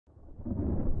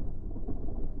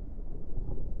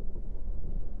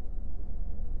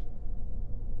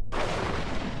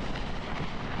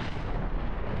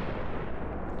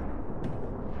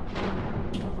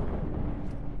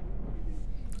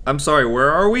I'm sorry, where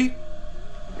are we?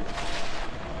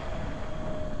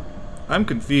 I'm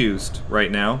confused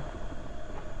right now.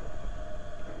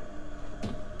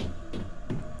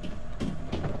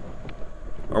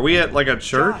 Are we at like a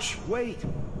church? Josh, wait.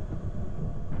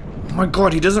 Oh my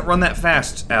god, he doesn't run that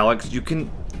fast, Alex. You can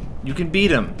beat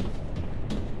him.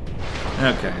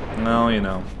 Okay, well, you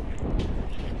know.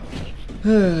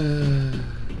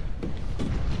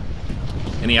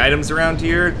 Any items around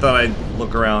here? Thought I'd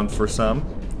look around for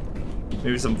some.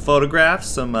 Maybe some photographs,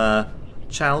 some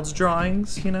child's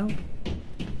drawings, you know?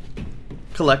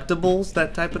 Collectibles,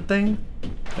 that type of thing.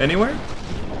 Anywhere?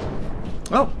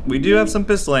 Oh, we do have some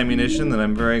pistol ammunition that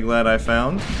I'm very glad I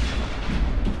found.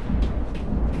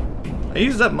 I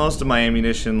used up most of my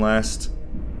ammunition last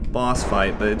boss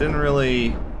fight, but it didn't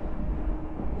really...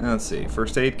 Let's see,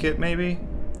 first aid kit maybe?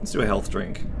 Let's do a health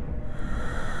drink.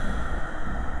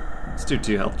 Let's do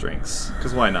 2 health drinks,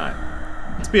 because why not?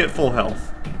 Let's be at full health.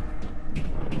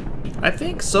 I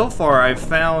think so far I've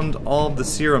found all of the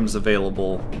serums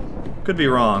available. Could be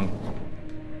wrong.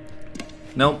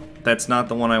 Nope, that's not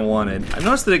the one I wanted. I've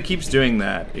noticed that it keeps doing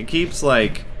that. It keeps,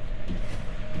 like,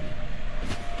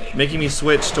 making me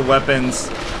switch to weapons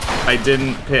I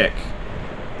didn't pick.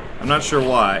 I'm not sure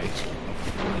why.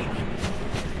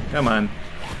 Come on.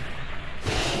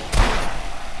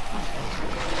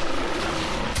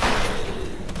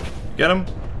 Get him?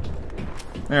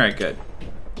 Alright, good.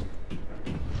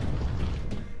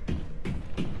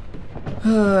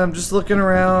 I'm just looking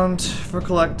around for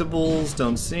collectibles,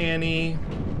 don't see any.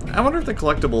 I wonder if the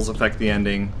collectibles affect the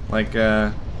ending. Like,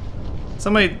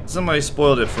 somebody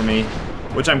spoiled it for me,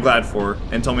 which I'm glad for,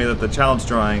 and told me that the child's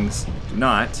drawings do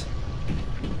not.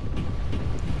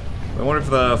 I wonder if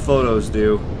the photos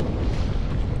do.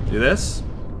 Do this?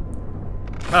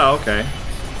 Oh, okay.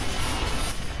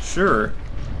 Sure.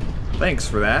 Thanks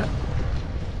for that.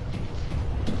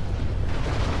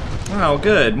 Oh,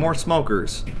 good. More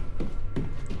smokers.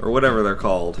 Or whatever they're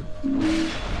called.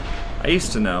 I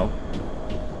used to know.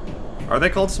 Are they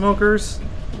called smokers?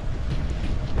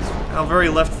 How very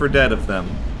Left 4 Dead of them.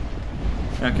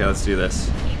 Okay, let's do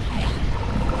this.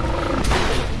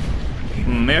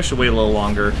 Maybe I should wait a little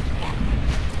longer.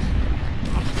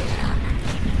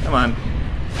 Come on.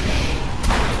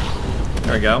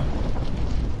 There we go.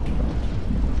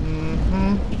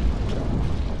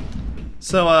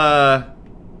 So,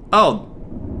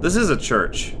 oh, this is a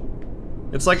church.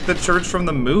 It's like the church from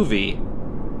the movie.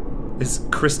 Is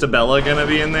Christabella gonna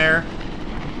be in there?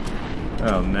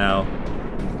 Oh no.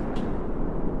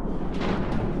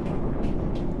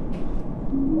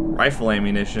 Rifle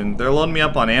ammunition. They're loading me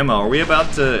up on ammo. Are we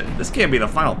about to... This can't be the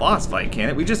final boss fight, can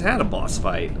it? We just had a boss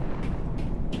fight.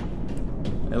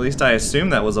 At least I assume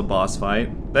that was a boss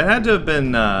fight. That had to have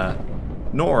been,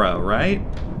 Nora, right?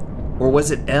 Or was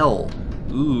it Elle?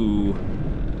 Ooh.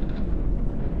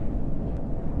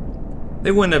 They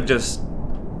wouldn't have just...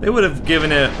 They would have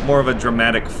given it more of a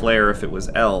dramatic flair if it was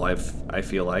Elle, I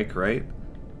feel like, right?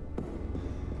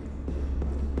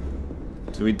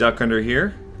 Do we duck under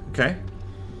here? Okay.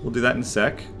 We'll do that in a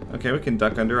sec. Okay, we can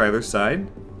duck under either side.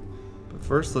 But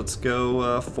first, let's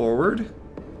go forward,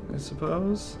 I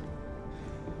suppose.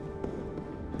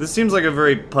 This seems like a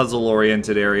very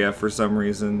puzzle-oriented area for some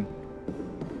reason.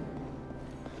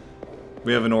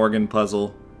 We have an organ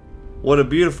puzzle. What a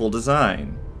beautiful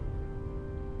design.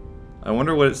 I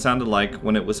wonder what it sounded like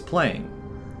when it was playing.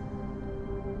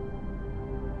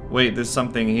 Wait, there's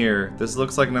something here. This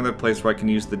looks like another place where I can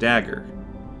use the dagger.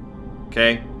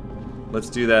 Okay,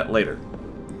 let's do that later.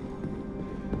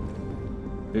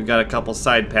 We've got a couple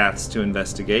side paths to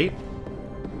investigate.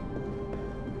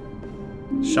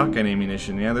 Shotgun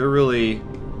ammunition. Yeah, they're really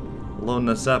loading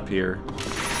us up here.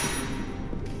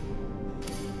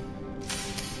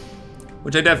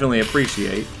 Which I definitely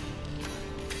appreciate.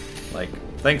 Like,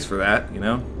 thanks for that, you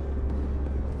know?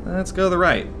 Let's go to the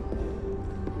right.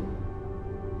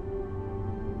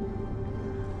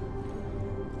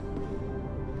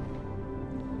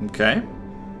 Okay.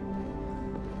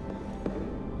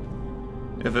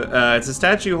 If it's a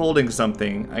statue holding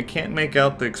something, I can't make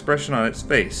out the expression on its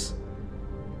face.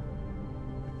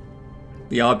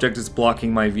 The object is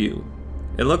blocking my view.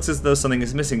 It looks as though something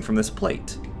is missing from this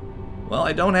plate. Well,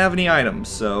 I don't have any items,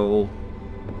 so...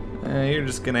 you're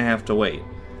just gonna have to wait.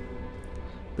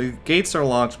 The gates are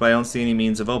locked, but I don't see any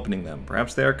means of opening them.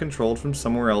 Perhaps they are controlled from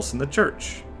somewhere else in the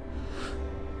church.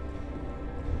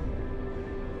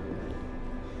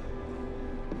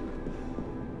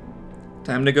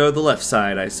 Time to go to the left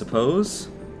side, I suppose.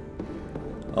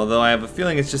 Although I have a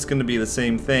feeling it's just gonna be the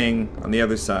same thing on the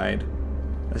other side.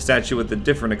 A statue with a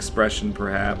different expression,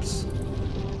 perhaps.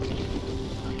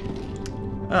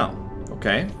 Oh,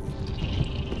 okay.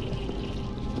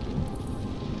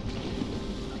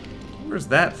 Where's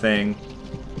that thing?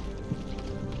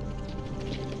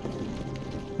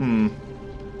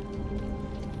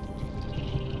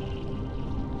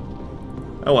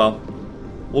 Oh well.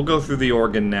 We'll go through the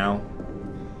organ now.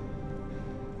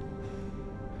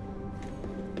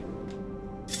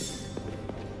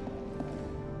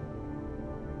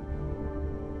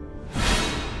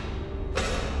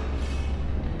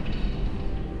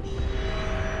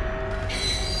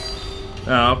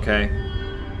 Oh, okay.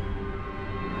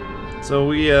 So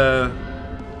we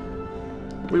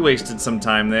wasted some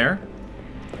time there.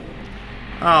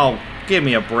 Oh, give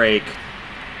me a break.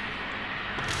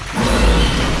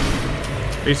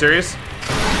 Are you serious?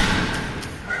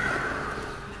 I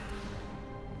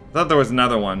thought there was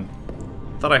another one.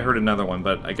 I thought I heard another one,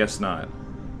 but I guess not.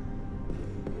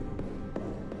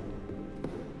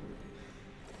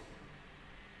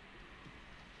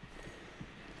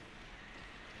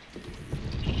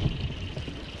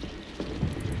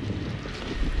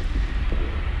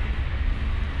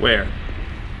 Where?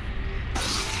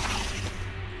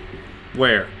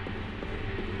 Where?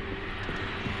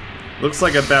 Looks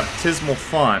like a baptismal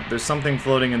font. There's something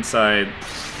floating inside.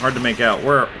 Hard to make out.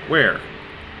 Where?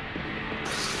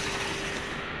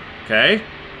 Okay.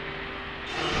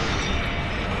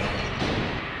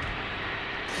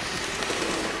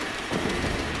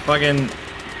 Fucking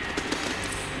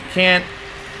can't.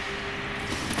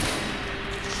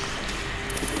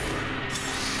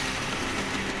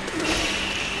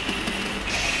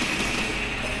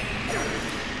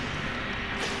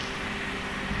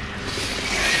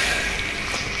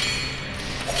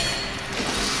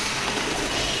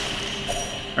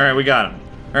 Alright, we got him.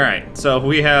 Alright, so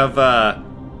we have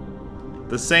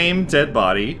the same dead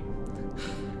body.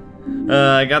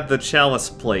 I got the chalice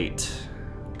plate.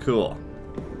 Cool.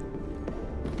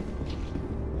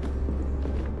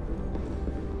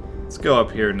 Let's go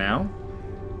up here now.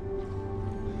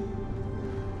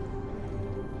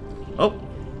 Oh,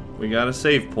 we got a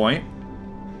save point.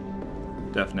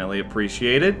 Definitely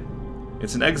appreciated.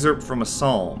 It's an excerpt from a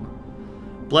psalm.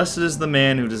 Blessed is the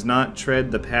man who does not tread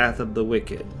the path of the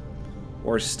wicked,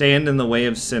 or stand in the way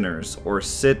of sinners, or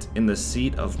sit in the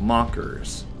seat of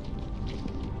mockers.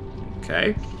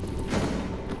 Okay.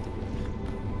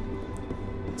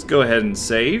 Let's go ahead and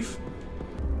save.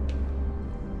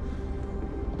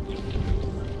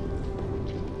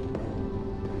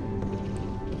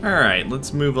 Alright,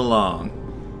 let's move along.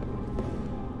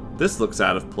 This looks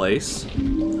out of place.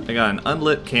 I got an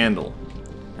unlit candle.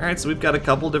 Alright, so we've got a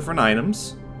couple different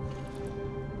items.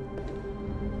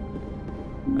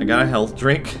 I got a health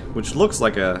drink, which looks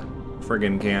like a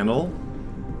friggin' candle.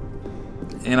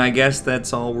 And I guess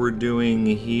that's all we're doing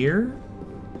here?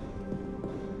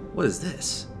 What is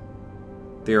this?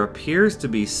 There appears to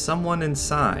be someone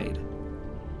inside.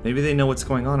 Maybe they know what's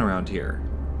going on around here.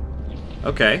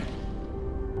 Okay.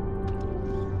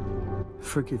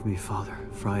 Forgive me, Father,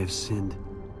 for I have sinned.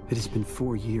 It has been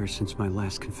 4 years since my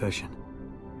last confession.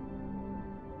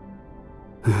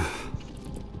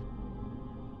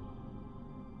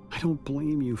 I don't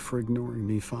blame you for ignoring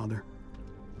me, Father.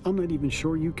 I'm not even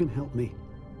sure you can help me.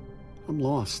 I'm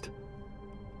lost.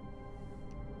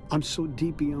 I'm so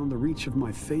deep beyond the reach of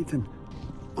my faith, and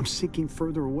I'm sinking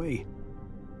further away.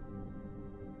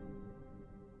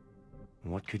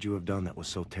 What could you have done that was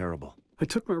so terrible? I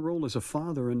took my role as a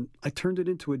father and I turned it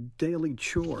into a daily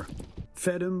chore.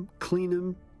 Fed him, cleaned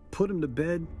him, put him to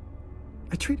bed.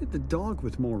 I treated the dog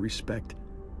with more respect.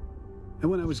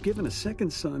 And when I was given a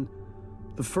second son,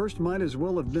 the first might as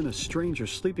well have been a stranger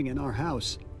sleeping in our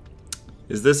house.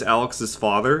 Is this Alex's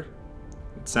father?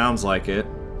 It sounds like it.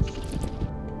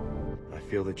 I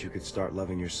feel that you could start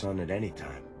loving your son at any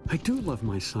time. I do love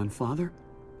my son, Father.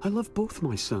 I love both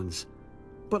my sons.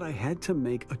 But I had to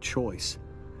make a choice.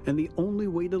 And the only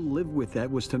way to live with that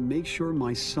was to make sure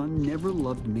my son never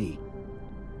loved me.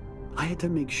 I had to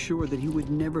make sure that he would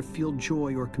never feel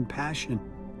joy or compassion.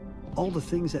 All the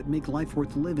things that make life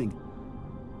worth living.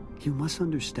 You must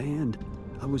understand,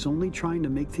 I was only trying to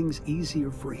make things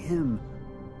easier for him.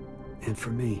 And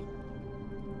for me.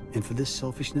 And for this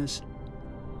selfishness,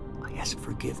 I ask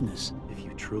forgiveness. If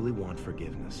you truly want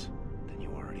forgiveness, then you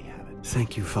already have it.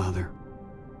 Thank you, Father.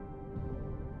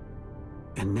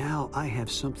 And now I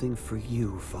have something for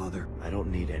you, Father. I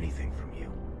don't need anything from you.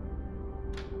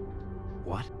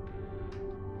 What?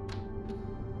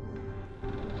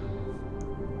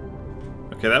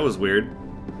 Okay, that was weird.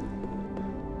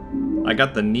 I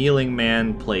got the kneeling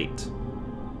man plate.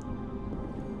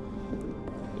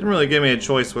 Didn't really give me a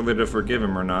choice whether to forgive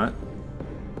him or not.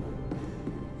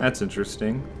 That's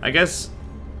interesting. I guess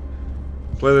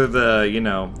whether the, you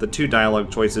know, the two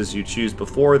dialogue choices you choose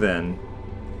before then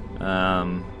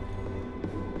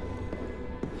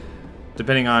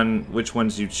depending on which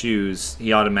ones you choose,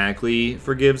 he automatically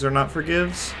forgives or not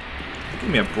forgives. Give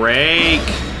me a break.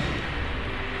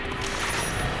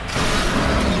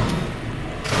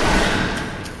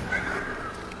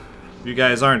 You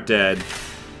guys aren't dead.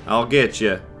 I'll get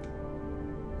you.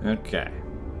 Okay.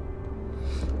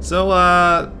 So,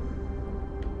 are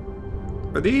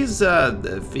these,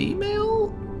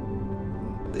 female?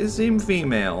 They seem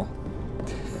female.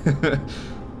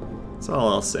 That's all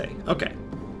I'll say. Okay.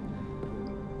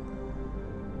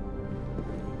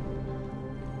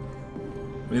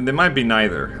 I mean, they might be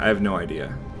neither. I have no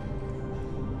idea.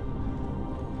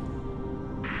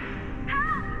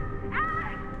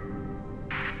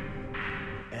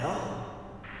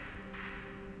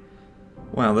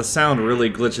 Wow, the sound really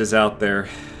glitches out there.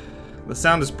 The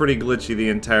sound is pretty glitchy the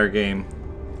entire game.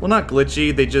 Well, not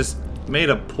glitchy, they just made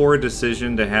a poor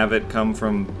decision to have it come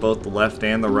from both the left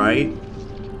and the right.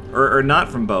 Or not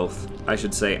from both, I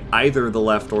should say. Either the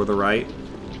left or the right.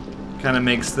 Kind of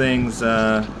makes things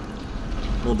a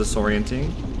little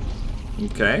disorienting.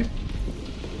 Okay.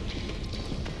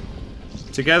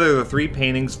 Together, the three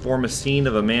paintings form a scene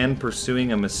of a man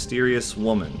pursuing a mysterious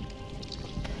woman.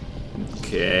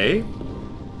 Okay.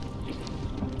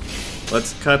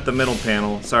 Let's cut the middle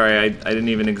panel. Sorry, I didn't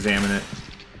even examine it.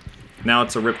 Now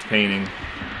it's a ripped painting.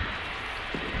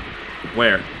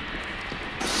 Where?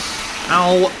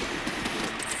 Ow!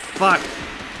 Fuck.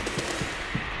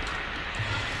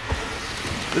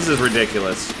 This is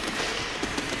ridiculous.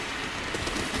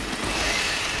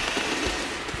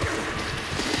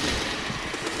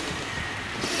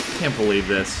 Can't believe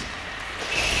this.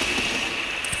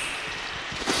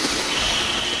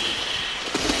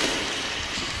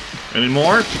 Any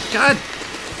more? God!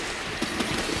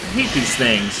 I hate these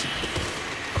things.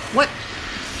 What?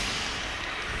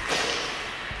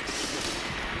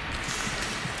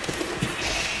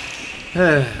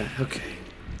 Okay.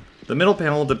 The middle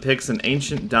panel depicts an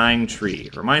ancient dying tree.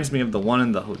 Reminds me of the one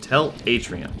in the hotel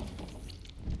atrium.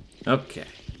 Okay.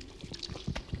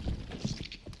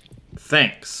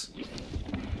 Thanks.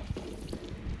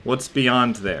 What's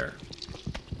beyond there?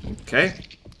 Okay.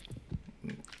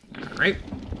 Alright.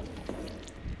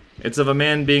 It's of a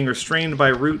man being restrained by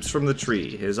roots from the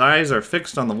tree. His eyes are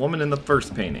fixed on the woman in the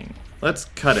first painting. Let's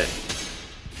cut it.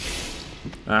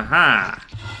 Aha!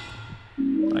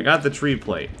 I got the tree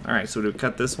plate. Alright, so do we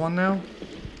cut this one now?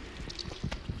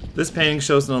 This painting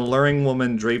shows an alluring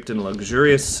woman draped in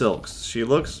luxurious silks. She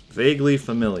looks vaguely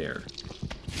familiar.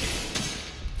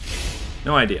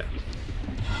 No idea.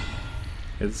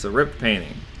 It's a ripped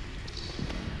painting.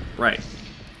 Right.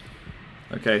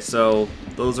 Okay, so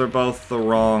those are both the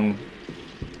wrong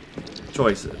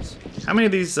choices. How many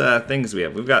of these things do we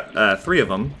have? We've got 3 of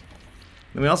them.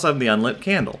 Then we also have the unlit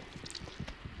candle,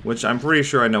 which I'm pretty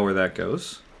sure I know where that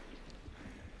goes.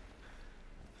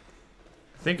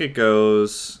 I think it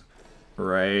goes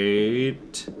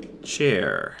right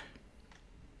chair.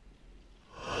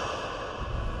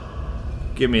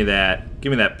 Give me that. Give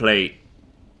me that plate.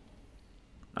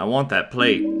 I want that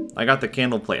plate. I got the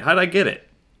candle plate. How'd I get it?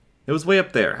 It was way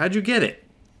up there. How'd you get it?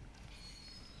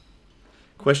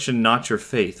 Question not your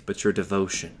faith, but your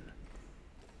devotion.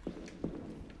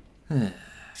 I'm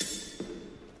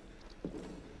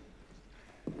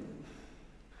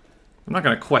not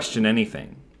gonna question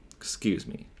anything. Excuse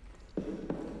me.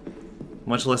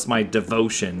 Much less my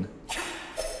devotion.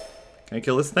 Can I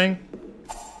kill this thing?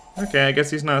 Okay, I guess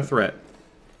he's not a threat.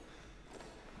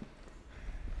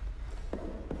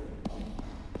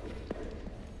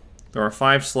 There are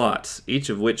 5 slots, each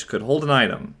of which could hold an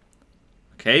item.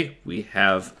 Okay, we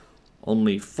have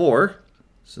only 4,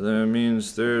 so that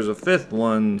means there's a 5th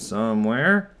one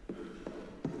somewhere.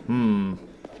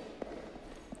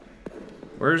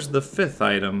 Where's the 5th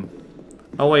item?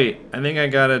 Oh wait, I think I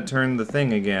gotta turn the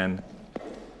thing again.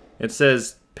 It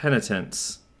says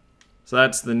penitence. So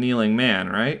that's the kneeling man,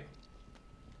 right?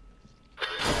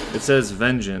 It says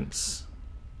vengeance.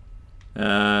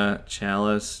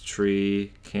 Chalice,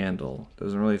 tree, candle.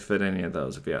 Doesn't really fit any of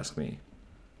those if you ask me.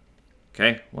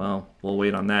 Okay, well, we'll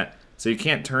wait on that. So you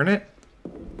can't turn it?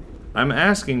 I'm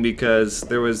asking because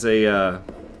there was a,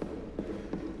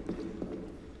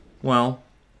 well,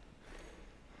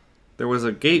 there was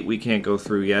a gate we can't go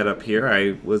through yet up here.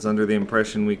 I was under the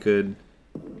impression we could,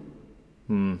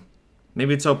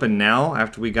 maybe it's open now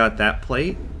after we got that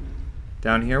plate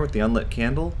down here with the unlit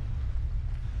candle?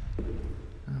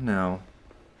 Oh, no.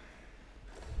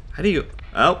 How do you,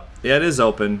 oh, yeah, it is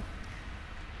open.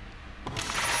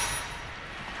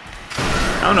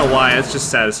 I don't know why, it's just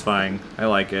satisfying. I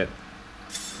like it.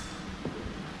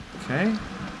 Okay,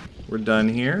 we're done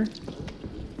here.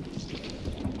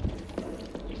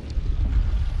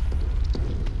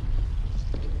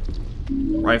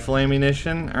 Rifle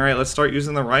ammunition. Alright, let's start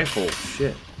using the rifle.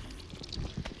 Shit.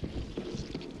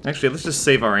 Actually, let's just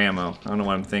save our ammo. I don't know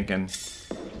what I'm thinking.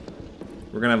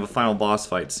 We're gonna have a final boss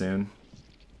fight soon.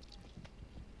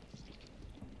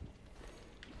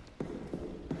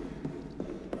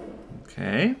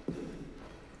 Okay.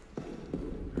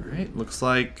 Alright, looks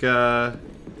like there's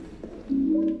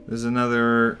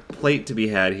another plate to be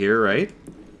had here, right?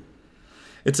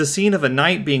 It's a scene of a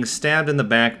knight being stabbed in the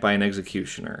back by an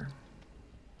executioner.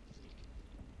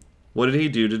 What did he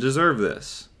do to deserve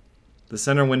this? The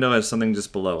center window has something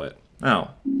just below it. Oh,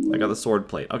 I got the sword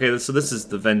plate. Okay, so this is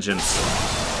the vengeance.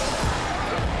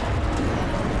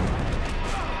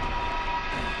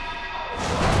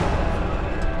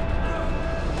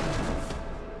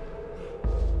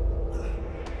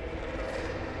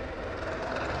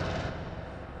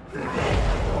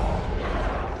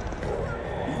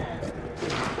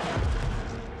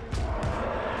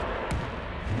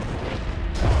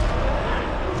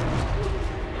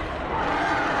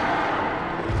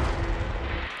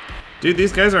 Dude,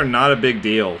 these guys are not a big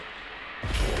deal.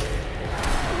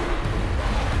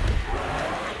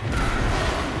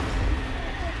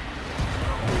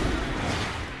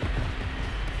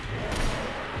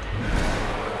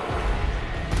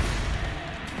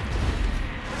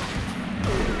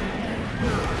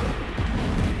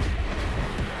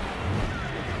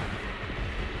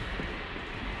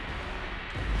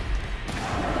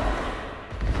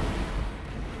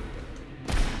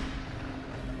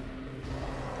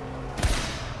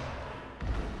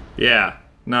 Yeah,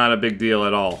 not a big deal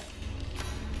at all.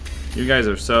 You guys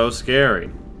are so scary.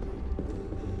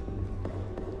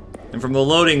 And from the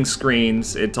loading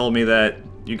screens, it told me that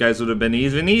you guys would have been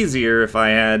even easier if I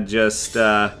had just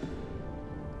shot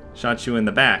you in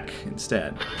the back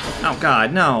instead. Oh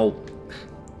god, no!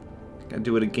 Gotta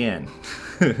do it again.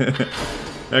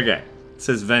 Okay, it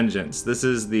says vengeance. This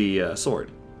is the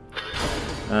sword.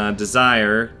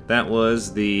 Desire, that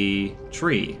was the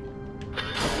tree.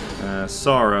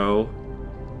 Sorrow,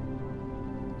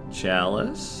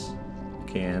 chalice,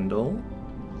 candle,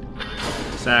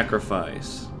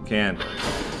 sacrifice, candle.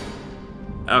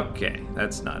 Okay,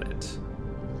 that's not it.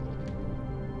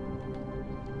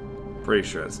 Pretty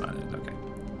sure that's not it, okay.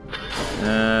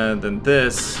 Then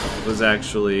this was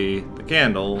actually the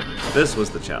candle, this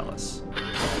was the chalice.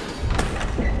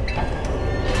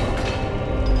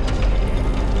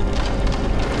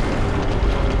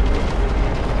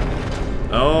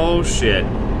 Oh shit.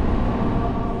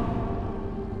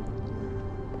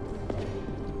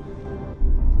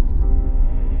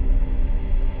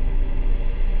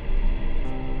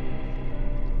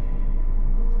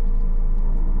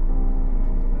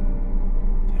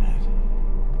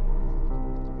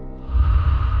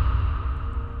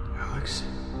 Alex?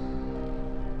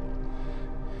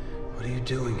 What are you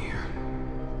doing here?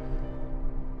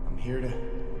 I'm here to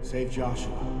save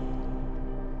Joshua.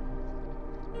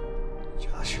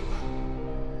 Joshua,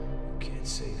 you can't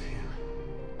save him.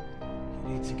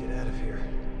 You need to get out of here.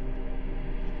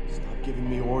 Stop giving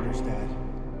me orders, Dad.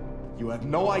 You have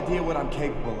no idea what I'm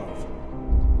capable of.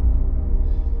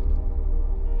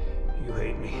 You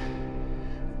hate me.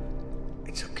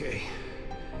 It's okay.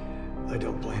 I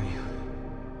don't blame you.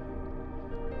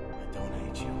 I don't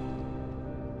hate you.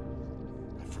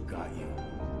 I forgot you.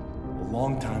 A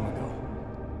long time ago.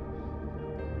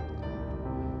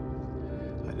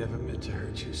 I never meant to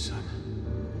hurt you, son.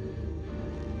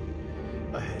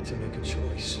 I had to make a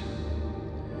choice.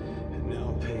 And now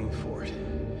I'm paying for it.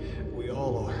 We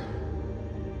all are.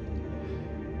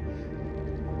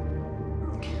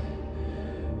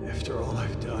 After all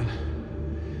I've done,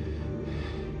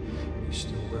 you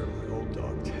still wear my old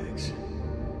dog tags.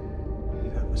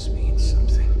 That must mean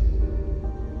something.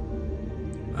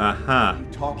 Aha. What are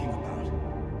you talking about?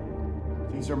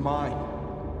 These are mine.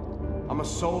 I'm a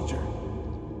soldier.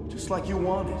 Just like you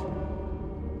wanted.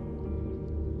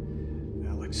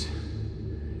 Alex,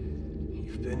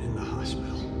 you've been in the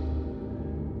hospital.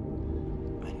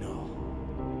 I know.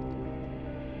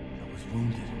 I was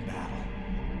wounded in battle.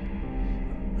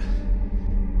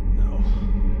 No.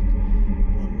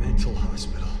 A mental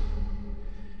hospital.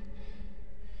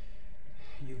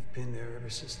 You've been there ever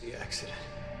since the accident.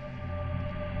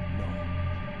 No.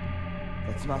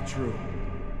 That's not true.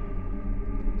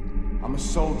 I'm a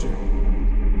soldier.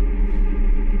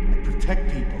 I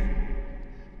protect people.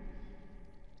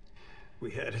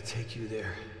 We had to take you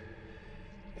there.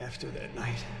 After that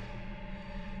night.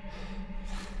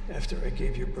 After I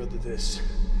gave your brother this.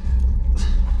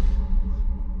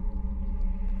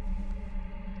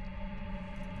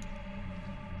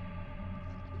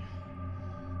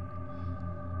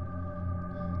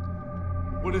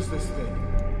 What is this thing?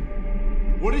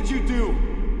 What did you do?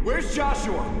 Where's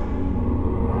Joshua?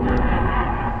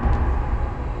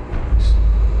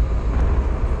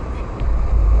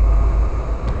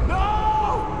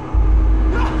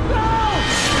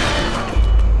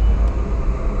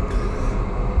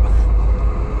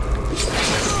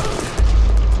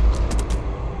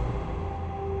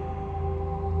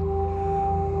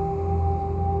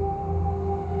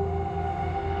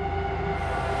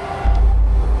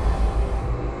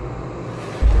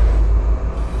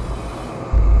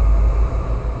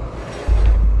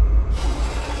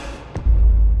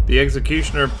 The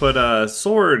executioner put a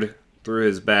sword through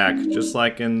his back, just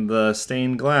like in the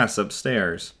stained glass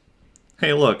upstairs.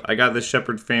 Hey look, I got this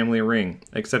Shepherd family ring,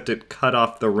 except it cut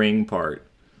off the ring part.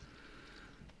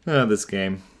 This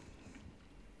game.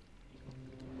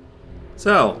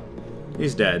 So,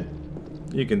 he's dead.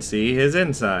 You can see his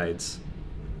insides.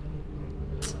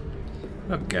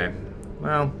 Okay,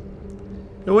 well,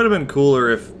 it would have been cooler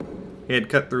if he had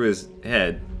cut through his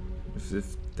head,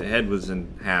 if the head was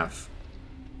in half.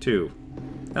 2.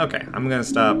 Okay, I'm gonna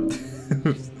stop.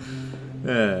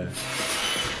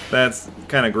 That's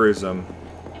kind of gruesome.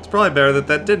 It's probably better that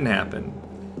that didn't happen.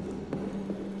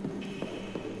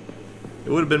 It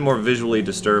would have been more visually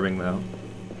disturbing, though.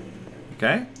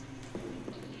 Okay.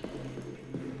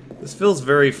 This feels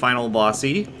very final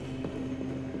bossy.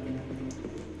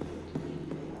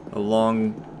 A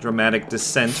long, dramatic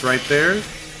descent right there.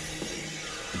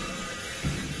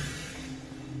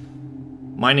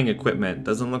 Mining equipment.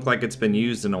 Doesn't look like it's been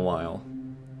used in a while.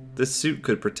 This suit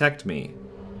could protect me.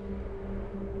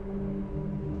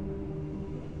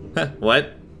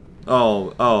 What?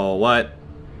 Oh, what?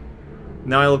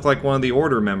 Now I look like one of the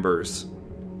Order members.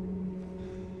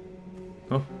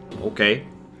 Oh, okay.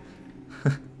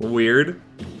 Weird.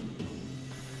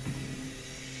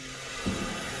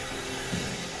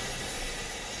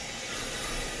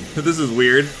 This is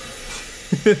weird.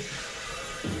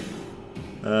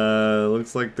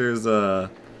 Looks like there's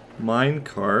a mine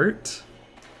cart.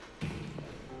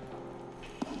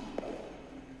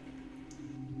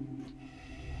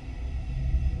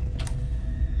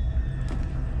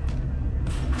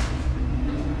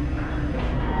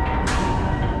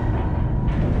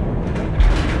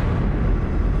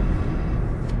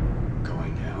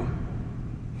 Going down.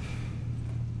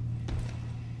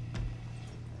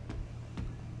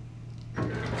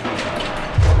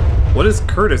 What is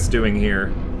Curtis doing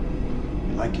here?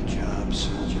 You like your job,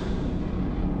 soldier?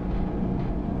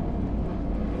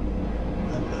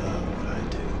 I love what I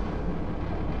do.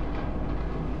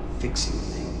 Fixing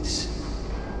things.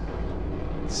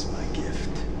 It's my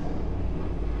gift.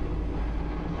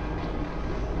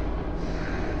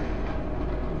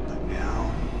 But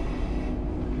now,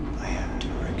 I have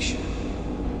direction.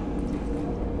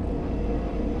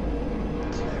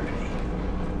 Clarity.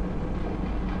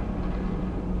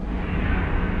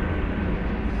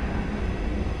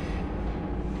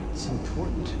 It's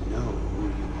important to know who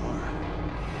you are.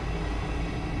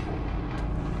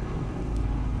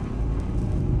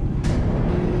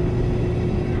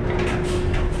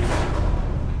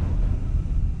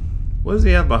 What does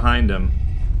he have behind him?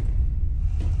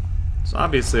 It's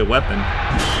obviously a weapon.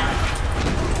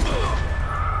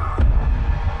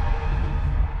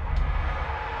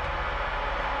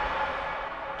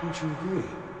 Don't you agree,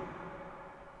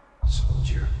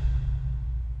 soldier?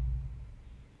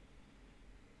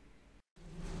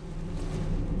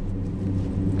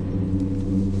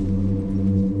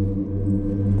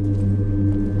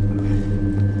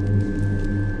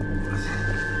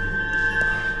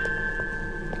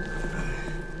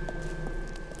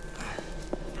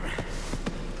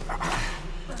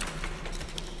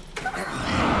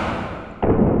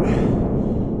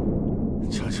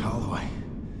 Judge Holloway.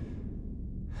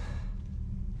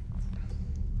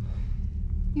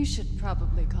 You should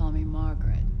probably call me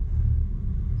Margaret.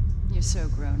 You're so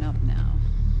grown up now.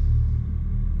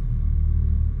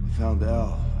 I found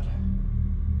Al, but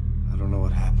I don't know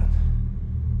what happened.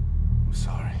 I'm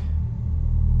sorry.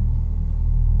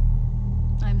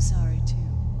 I'm sorry too.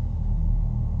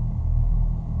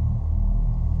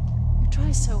 You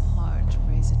try so hard to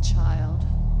raise a child,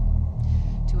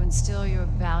 to instill your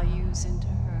values into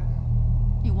her.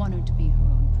 You want her to be her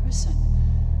own person,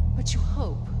 but you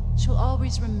hope she'll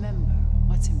always remember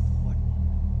what's important.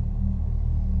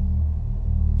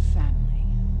 Family.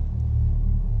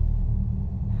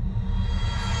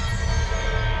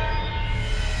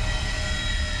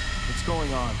 What's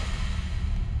going on?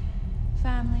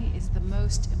 Family is the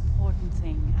most important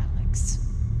thing, Alex.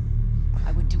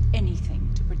 I would do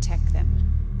anything to protect them.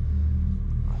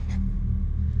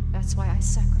 That's why I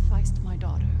sacrificed my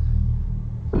daughter.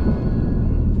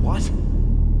 What?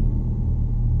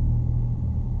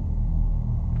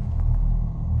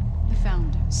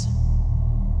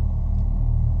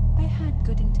 had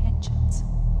good intentions.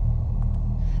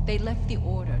 They left the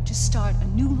Order to start a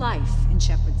new life in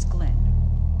Shepherd's Glen,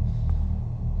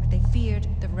 where they feared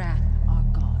the wrath of our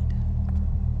God.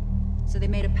 So they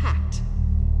made a pact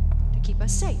to keep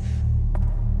us safe.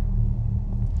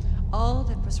 All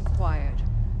that was required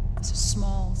was a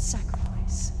small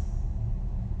sacrifice.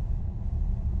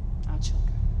 Our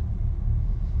children.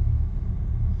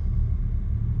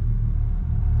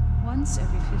 Once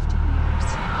every 50 years,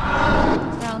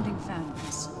 the founding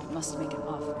families must make an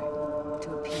offering to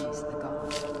appease the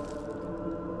god.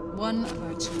 One of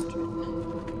our children,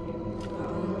 our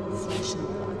own flesh and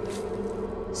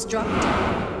blood, struck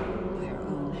down by our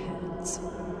own hands.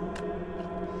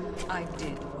 I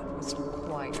did what was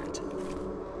required.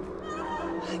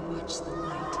 I watched the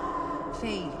light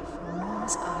fade from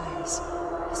Noah's eyes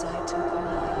as I took her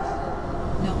life,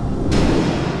 knowing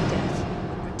death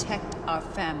would protect our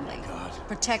family,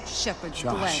 protect Shepherd's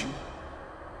Glen.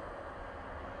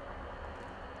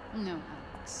 No,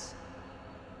 Alex.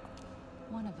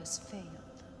 One of us failed.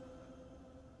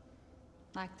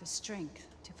 Lacked the strength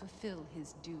to fulfill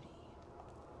his duty.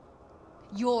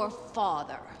 Your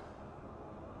father.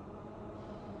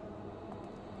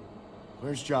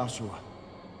 Where's Joshua?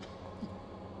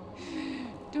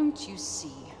 Don't you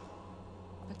see?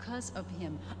 Because of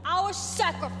him, our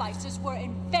sacrifices were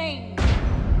in vain. The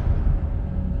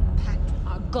pact with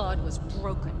our God was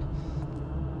broken.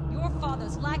 Your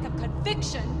father's lack of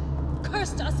conviction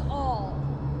cursed us all.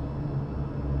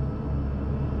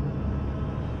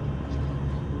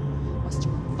 You was to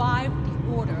revive the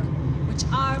Order which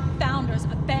our founders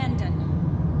abandoned.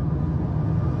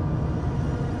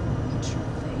 The true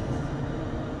faith.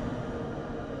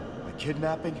 By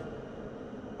kidnapping?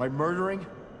 By murdering?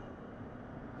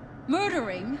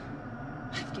 Murdering?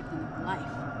 I've given them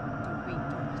life to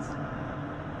rebirth.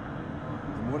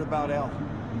 And what about Elle?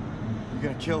 You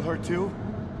gonna kill her too?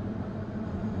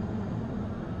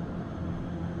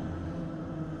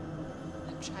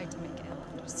 I've tried to make Elle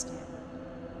understand.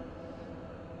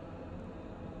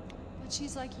 But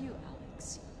she's like you,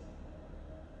 Alex.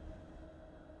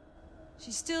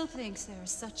 She still thinks there are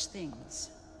such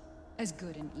things as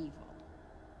good and evil.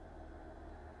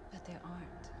 But there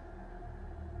aren't.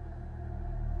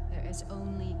 There is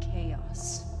only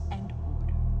chaos and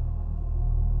order.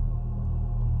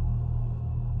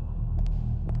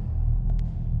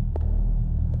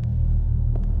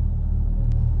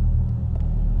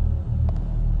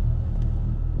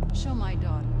 Show my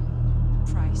daughter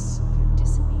the price of her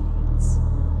disobedience.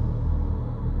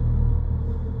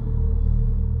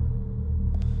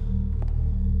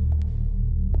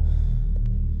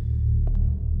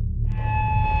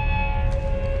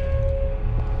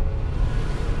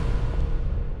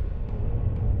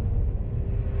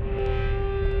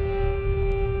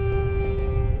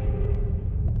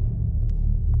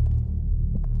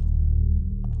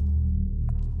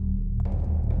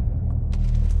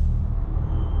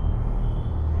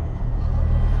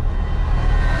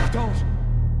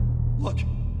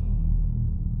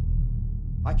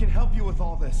 I can help you with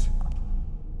all this.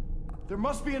 There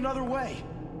must be another way.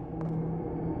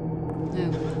 No,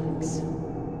 Alex.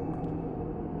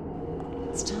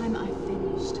 It's time I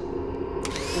finished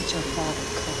what your father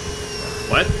called.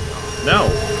 What? No.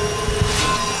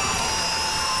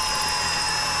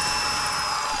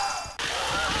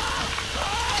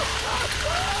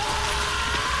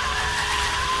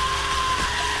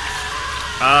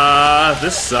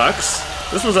 This sucks.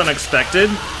 This was unexpected.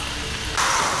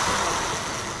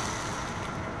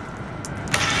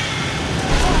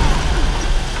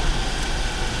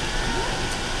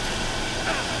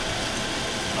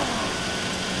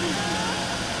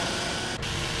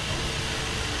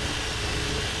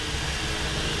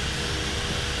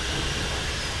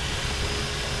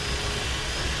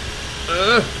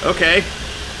 Okay.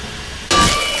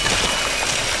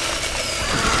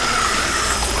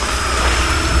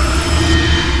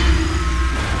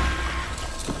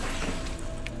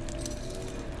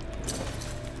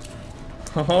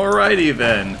 Alrighty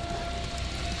then.